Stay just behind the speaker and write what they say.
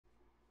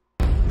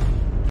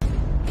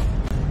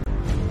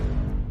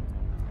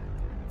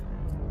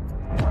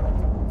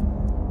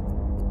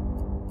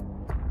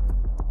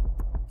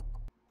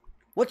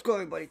What's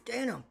going on, everybody?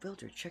 Dan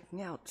Unfiltered checking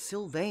out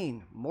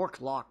Sylvaine,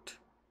 Morklagt.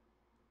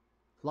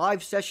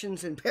 Live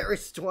sessions in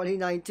Paris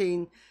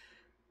 2019.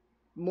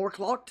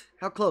 Morklagt?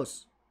 How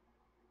close?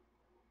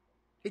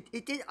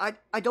 It did.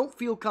 I don't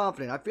feel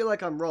confident. I feel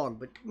like I'm wrong,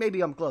 but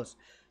maybe I'm close.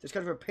 Just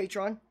kind of a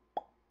Patreon.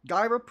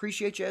 Gyra,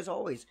 appreciate you as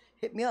always.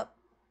 Hit me up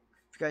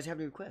if you guys have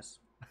any requests.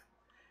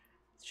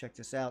 Let's check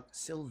this out.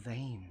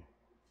 Sylvaine.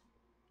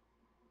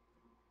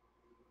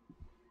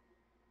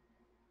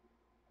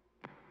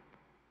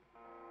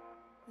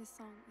 This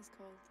song is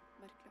called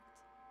Morklagt.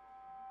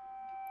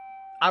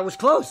 I was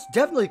close.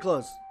 Definitely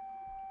close.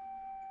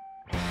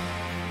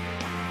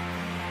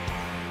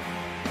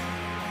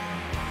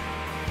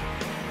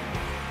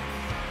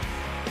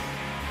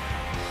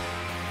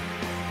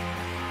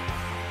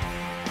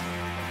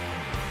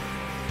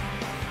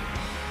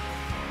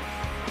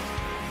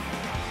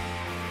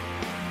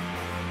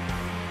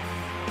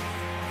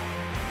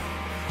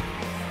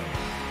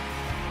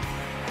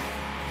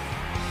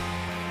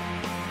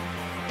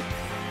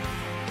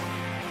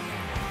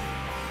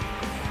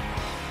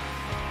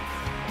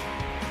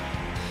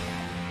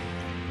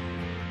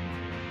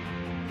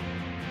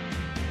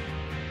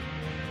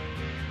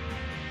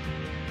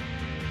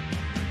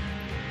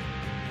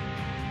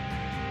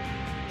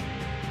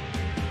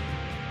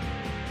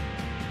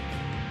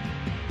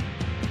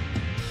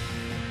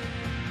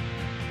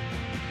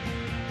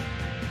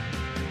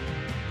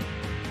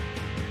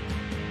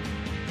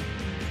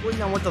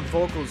 Waiting on what the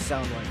vocals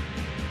sound like.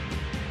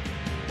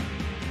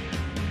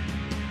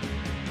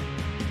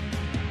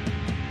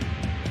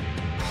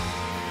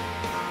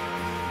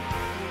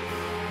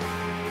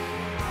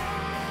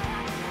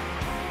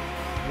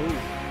 Ooh.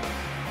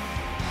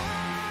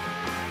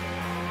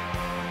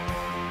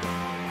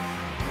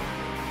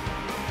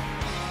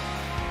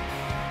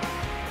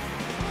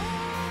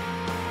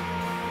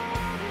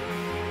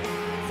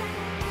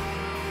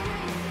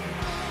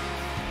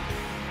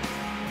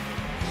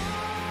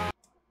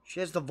 She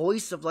has the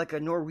voice of like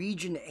a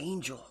Norwegian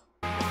angel.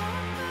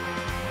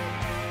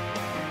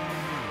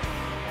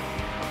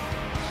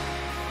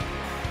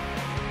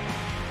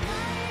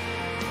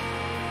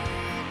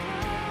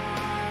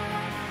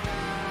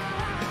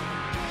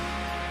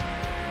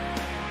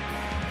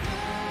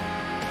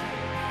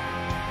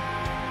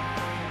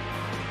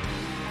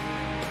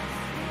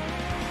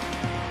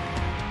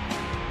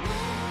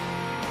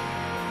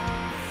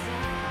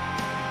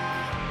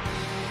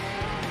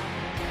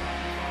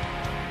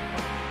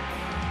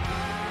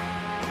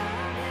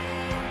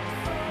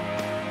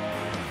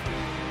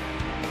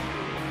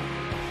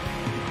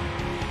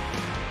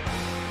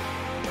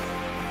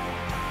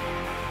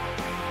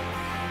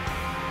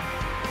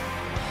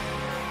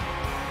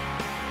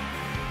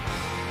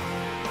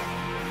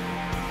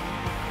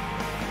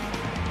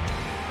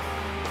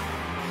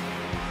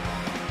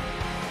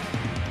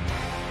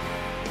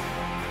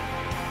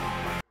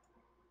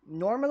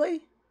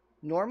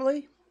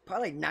 Normally,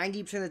 probably like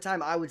 90% of the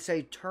time, I would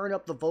say turn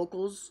up the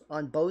vocals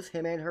on both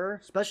him and her,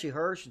 especially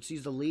her, since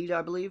she's the lead,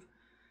 I believe.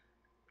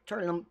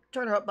 Turn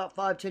her up about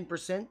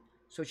 5-10%,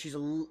 so she's a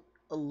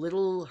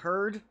little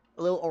heard,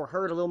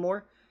 heard a little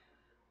more.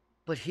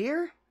 But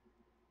here,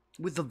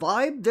 with the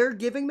vibe they're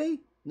giving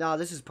me, nah,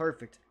 this is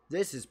perfect.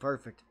 This is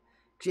perfect.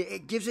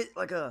 It gives it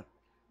like a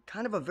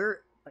kind of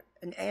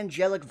an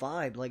angelic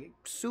vibe, like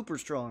super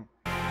strong,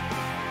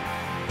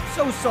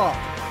 so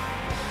soft.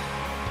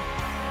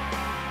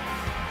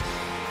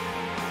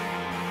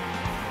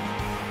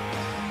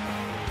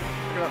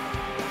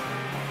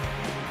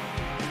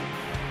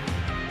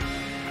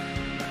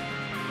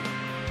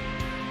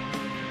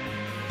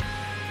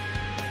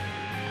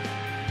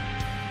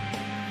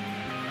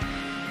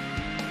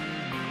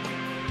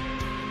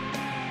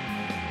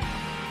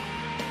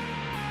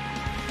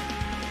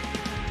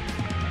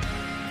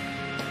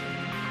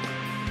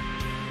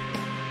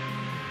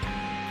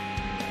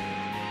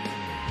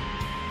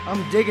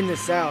 I'm digging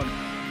this sound.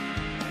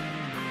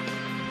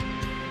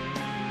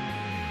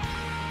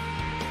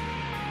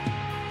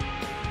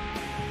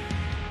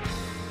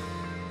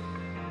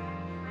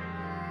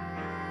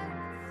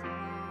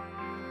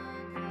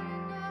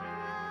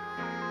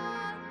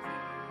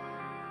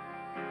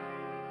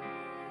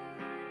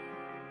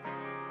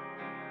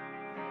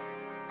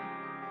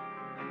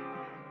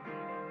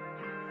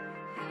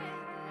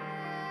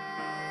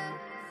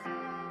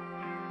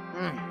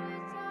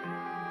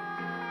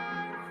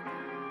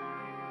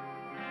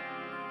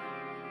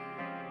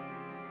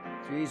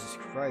 Jesus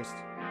Christ.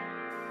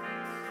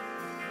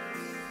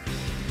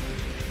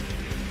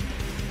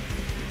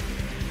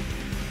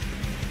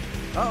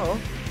 Uh-oh.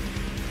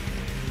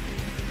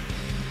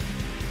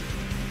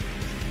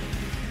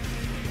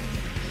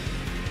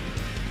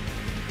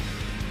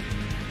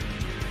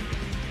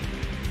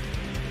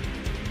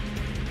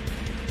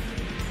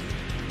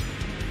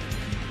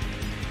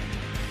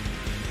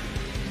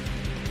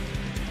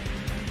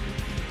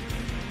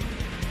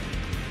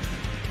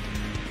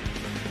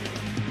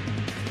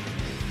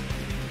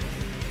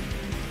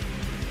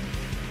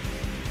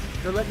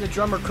 They're letting the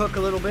drummer cook a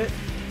little bit.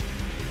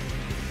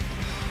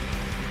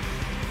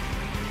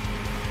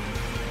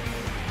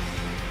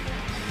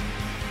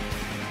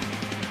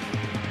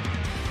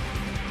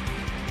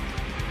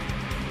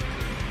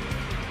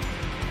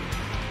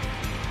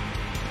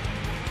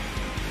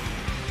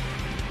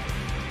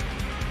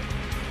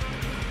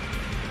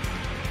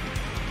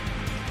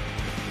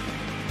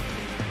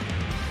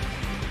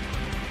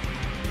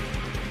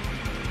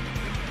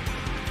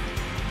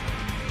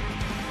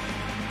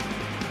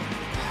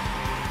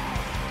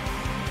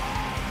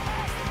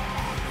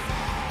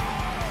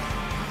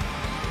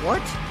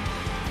 What?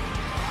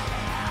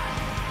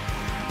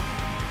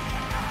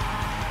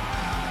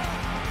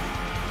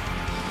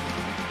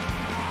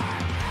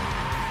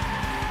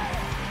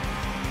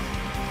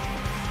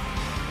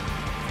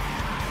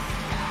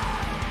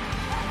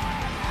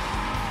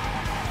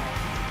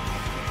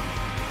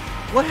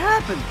 What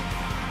happened?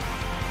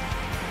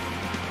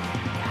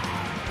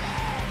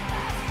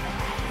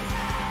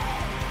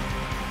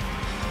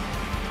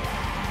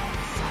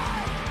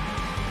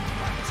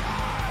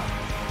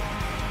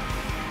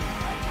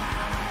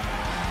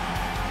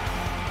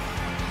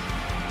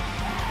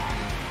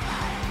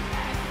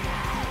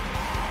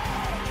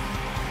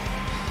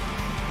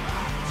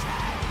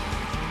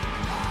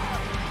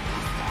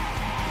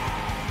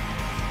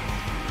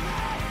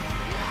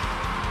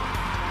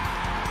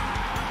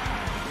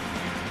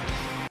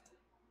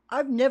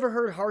 I've never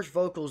heard harsh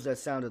vocals that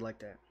sounded like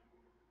that.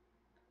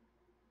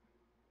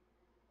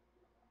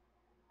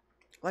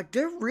 Like,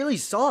 they're really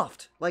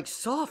soft. Like,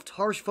 soft,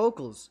 harsh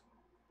vocals.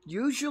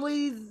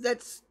 Usually,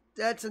 that's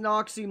an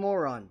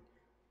oxymoron.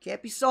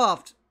 Can't be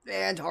soft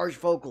and harsh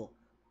vocal.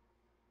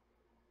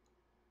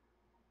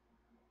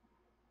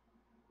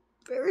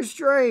 Very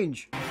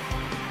strange.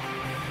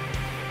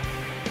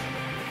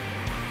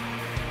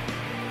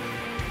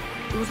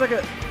 It was like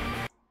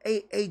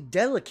a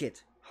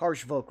delicate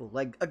harsh vocal.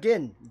 Like,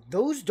 again,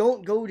 those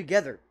don't go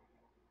together.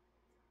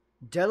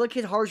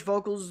 Delicate harsh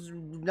vocals,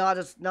 not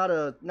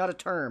a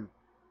term.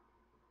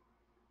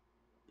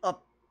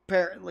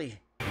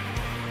 Apparently.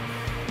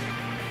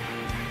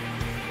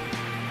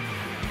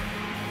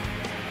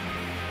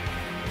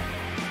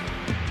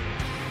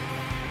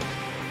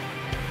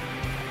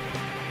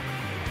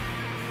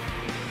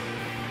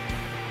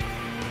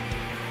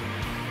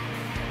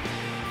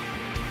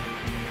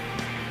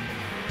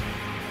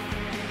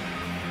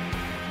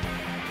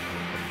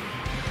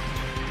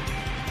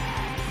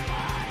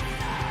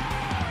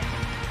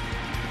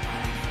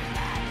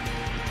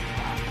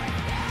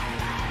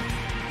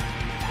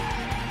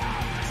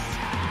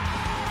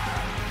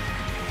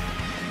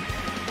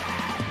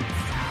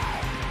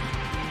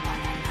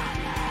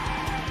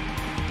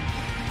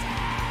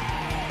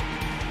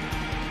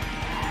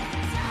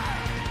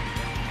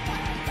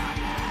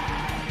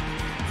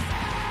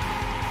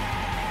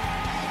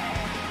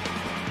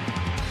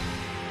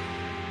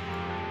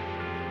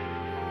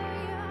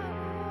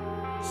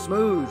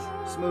 Smooth,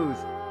 smooth.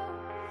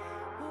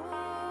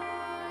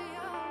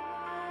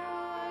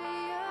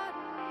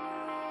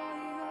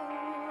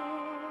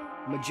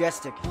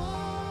 Majestic.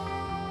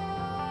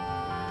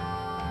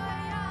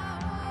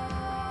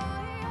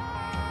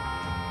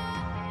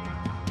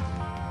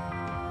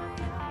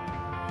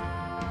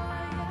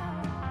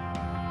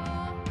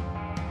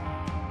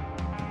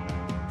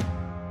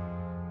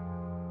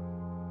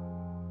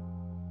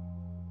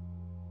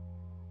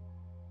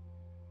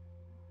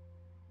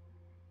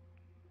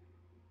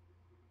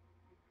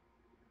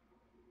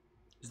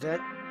 Is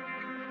that...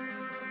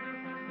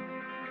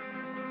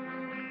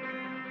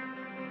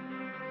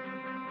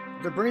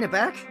 They're bringing it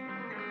back?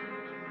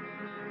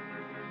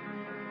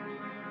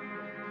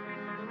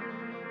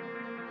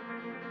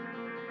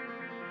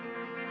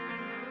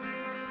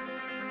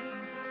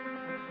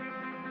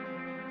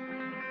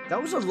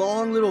 That was a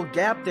long little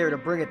gap there to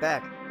bring it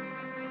back.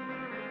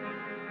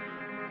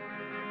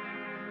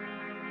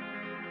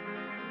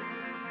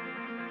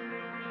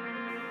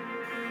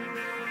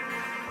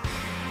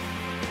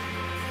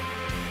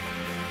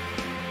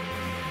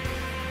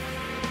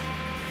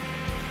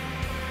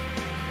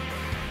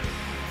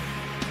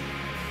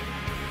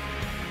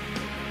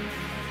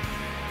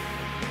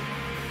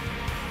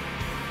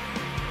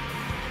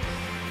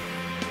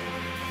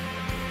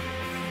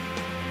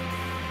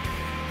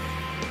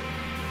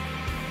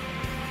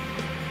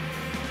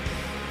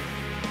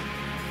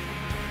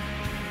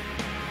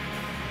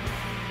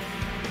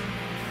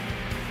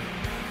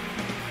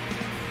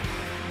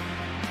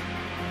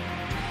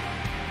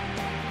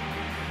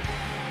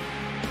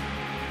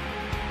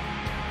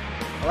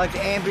 I like the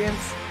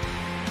ambience.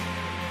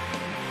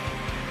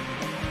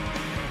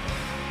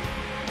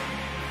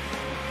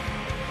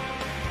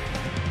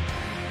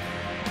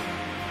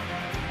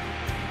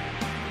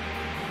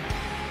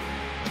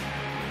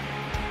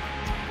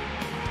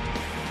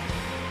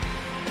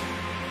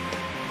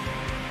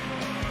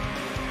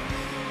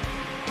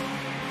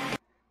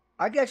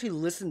 I could actually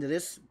listen to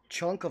this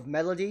chunk of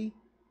melody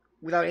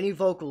without any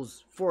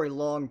vocals for a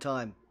long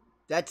time.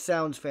 That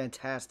sounds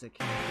fantastic.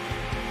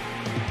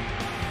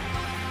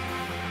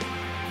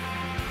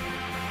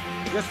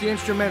 Just the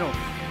instrumental.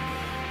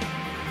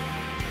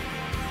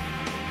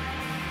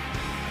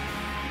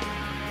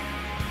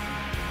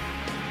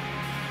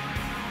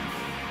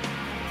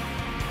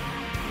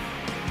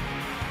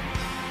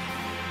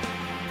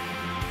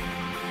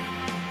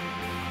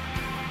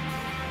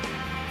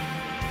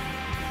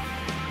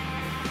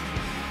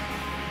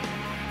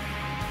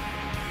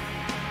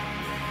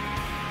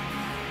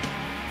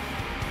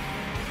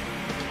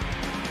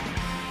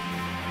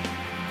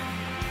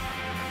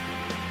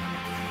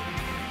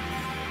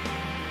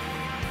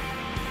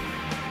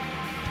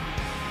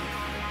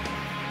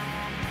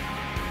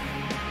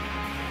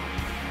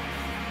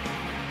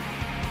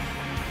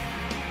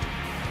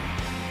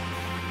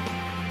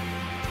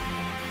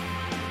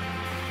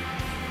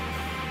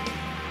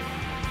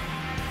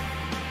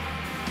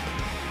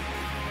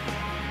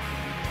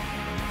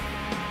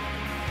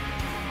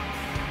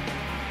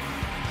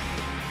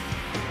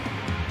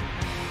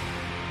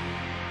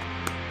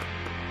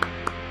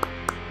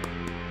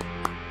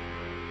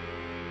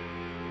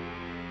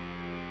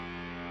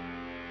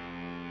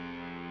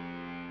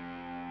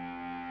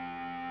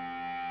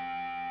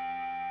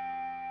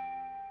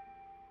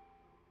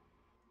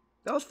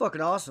 That was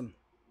fucking awesome.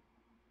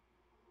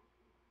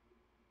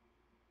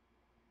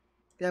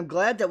 And I'm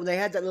glad that when they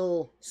had that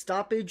little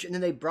stoppage and then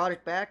they brought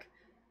it back,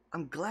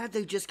 I'm glad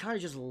they just kind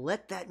of just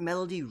let that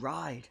melody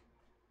ride.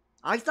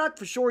 I thought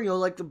for sure,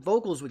 like the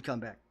vocals would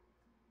come back.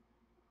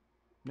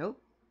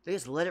 Nope. They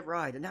just let it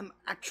ride. And I'm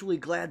actually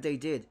glad they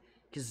did.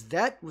 Because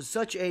that was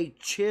such a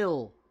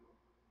chill,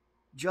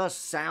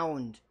 just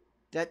sound.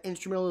 That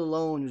instrumental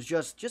alone was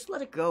just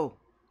let it go.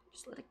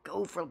 Just let it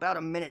go for about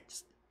a minute.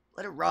 Just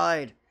let it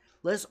ride.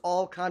 Let us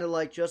all kind of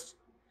like just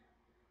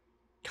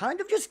kind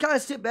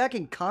of sit back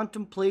and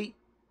contemplate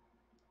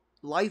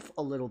life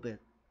a little bit.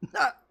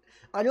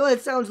 I know that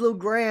sounds a little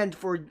grand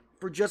for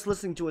just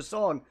listening to a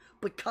song,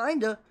 but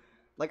kinda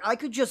like I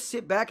could just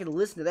sit back and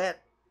listen to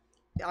that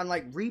on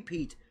like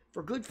repeat for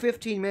a good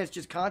 15 minutes,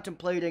 just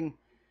contemplating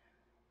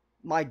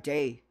my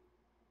day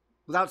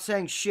without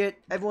saying shit.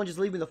 Everyone just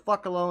leave me the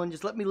fuck alone.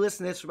 Just let me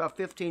listen to this for about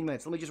 15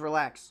 minutes. Let me just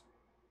relax.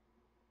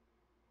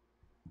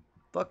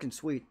 Fucking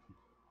sweet.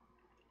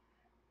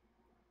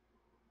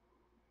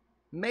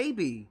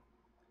 Maybe,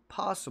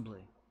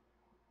 possibly,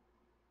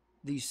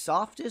 the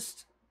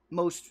softest,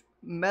 most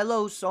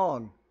mellow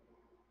song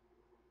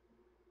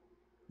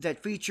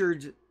that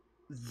featured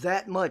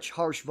that much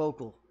harsh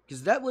vocal.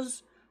 Because that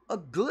was a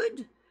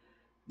good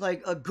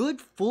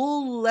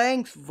full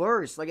length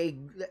verse.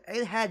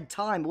 It had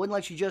time. It wasn't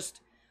like she just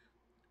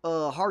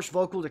harsh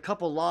vocaled a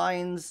couple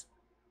lines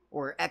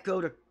or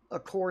echoed a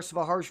chorus of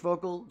a harsh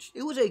vocal.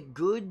 It was a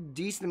good,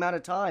 decent amount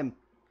of time.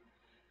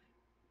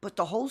 But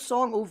the whole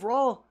song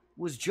overall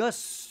was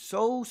just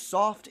so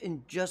soft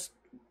and just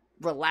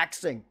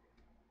relaxing.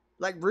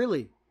 Like,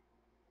 really.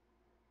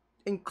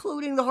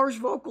 Including the harsh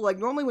vocal. Like,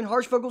 normally when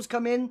harsh vocals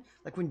come in,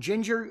 like when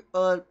Ginger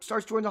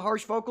starts doing the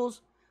harsh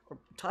vocals, or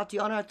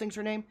Tatiana, I think's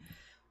her name,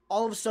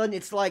 all of a sudden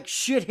it's like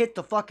shit hit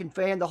the fucking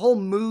fan. The whole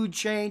mood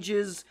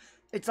changes.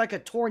 It's like a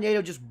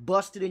tornado just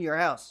busted in your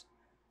house.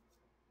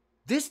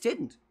 This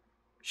didn't.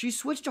 She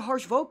switched to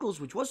harsh vocals,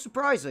 which was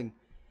surprising.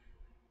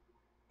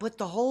 But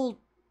the whole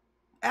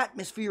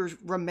atmosphere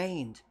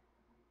remained.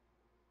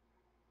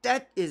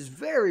 That is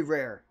very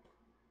rare.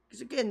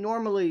 Because again,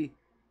 normally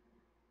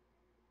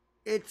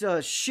it's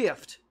a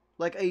shift.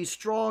 Like a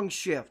strong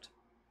shift.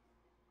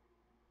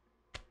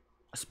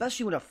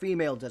 Especially when a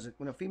female does it.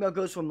 When a female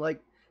goes from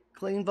like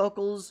clean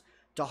vocals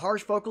to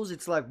harsh vocals,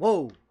 it's like,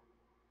 whoa.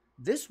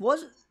 This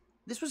was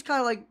kind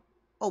of like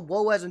a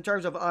whoa, as in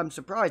terms of I'm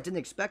surprised, didn't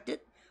expect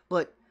it,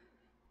 but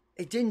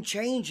it didn't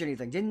change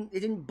anything. It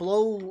didn't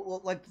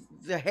blow like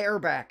the hair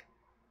back.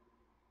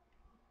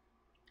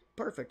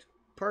 Perfect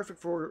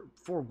for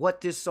what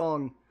this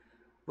song,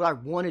 what I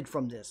wanted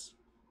from this.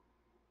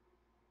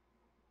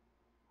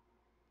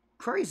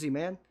 Crazy,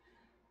 man.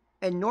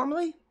 And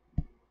normally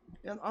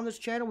on this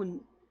channel,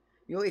 when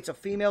it's a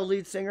female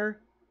lead singer,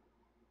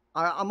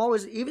 I'm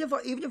always, even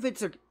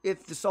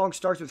if the song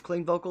starts with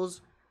clean vocals,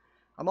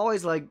 I'm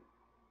always like,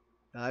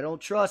 I don't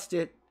trust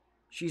it.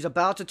 She's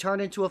about to turn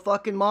into a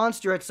fucking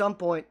monster at some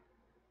point.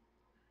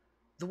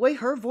 The way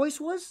her voice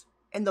was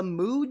and the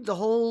mood the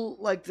whole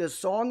the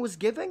song was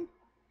giving,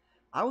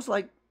 I was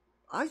like,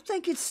 I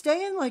think it's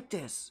staying like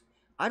this.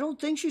 I don't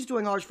think she's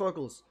doing harsh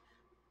vocals.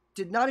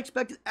 Did not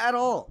expect it at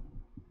all.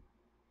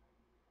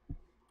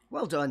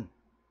 Well done.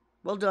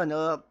 Well done.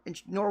 In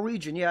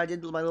Norwegian, yeah, I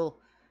did my little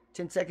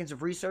 10 seconds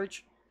of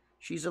research.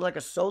 She's like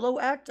a solo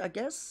act, I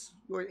guess.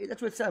 Or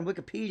that's what it said on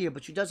Wikipedia,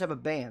 but she does have a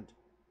band,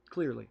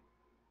 clearly.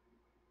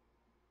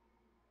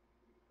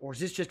 Or is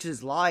this just because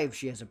it's live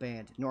she has a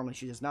band? Normally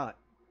she does not.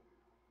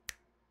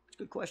 It's a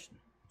good question.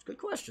 It's a good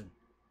question.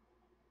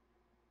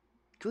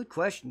 Good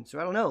question. So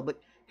I don't know, but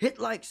hit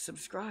like,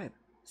 subscribe.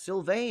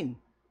 Sylvaine.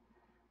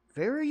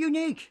 Very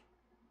unique.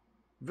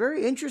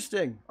 Very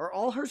interesting. Are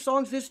all her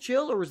songs this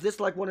chill, or is this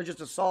like one of just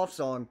a soft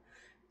song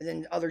and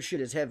then other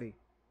shit is heavy?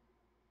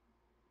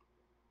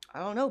 I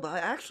don't know, but I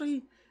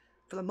actually,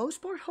 for the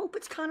most part, hope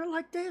it's kind of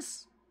like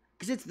this.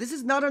 Because this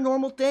is not a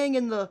normal thing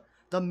in the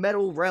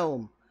metal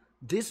realm.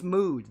 This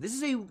mood. This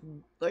is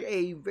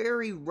a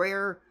very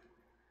rare,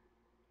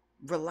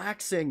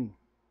 relaxing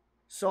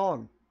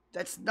song.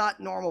 That's not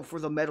normal for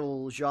the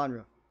metal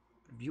genre.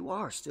 If you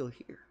are still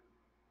here,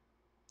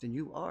 then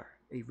you are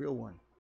a real one.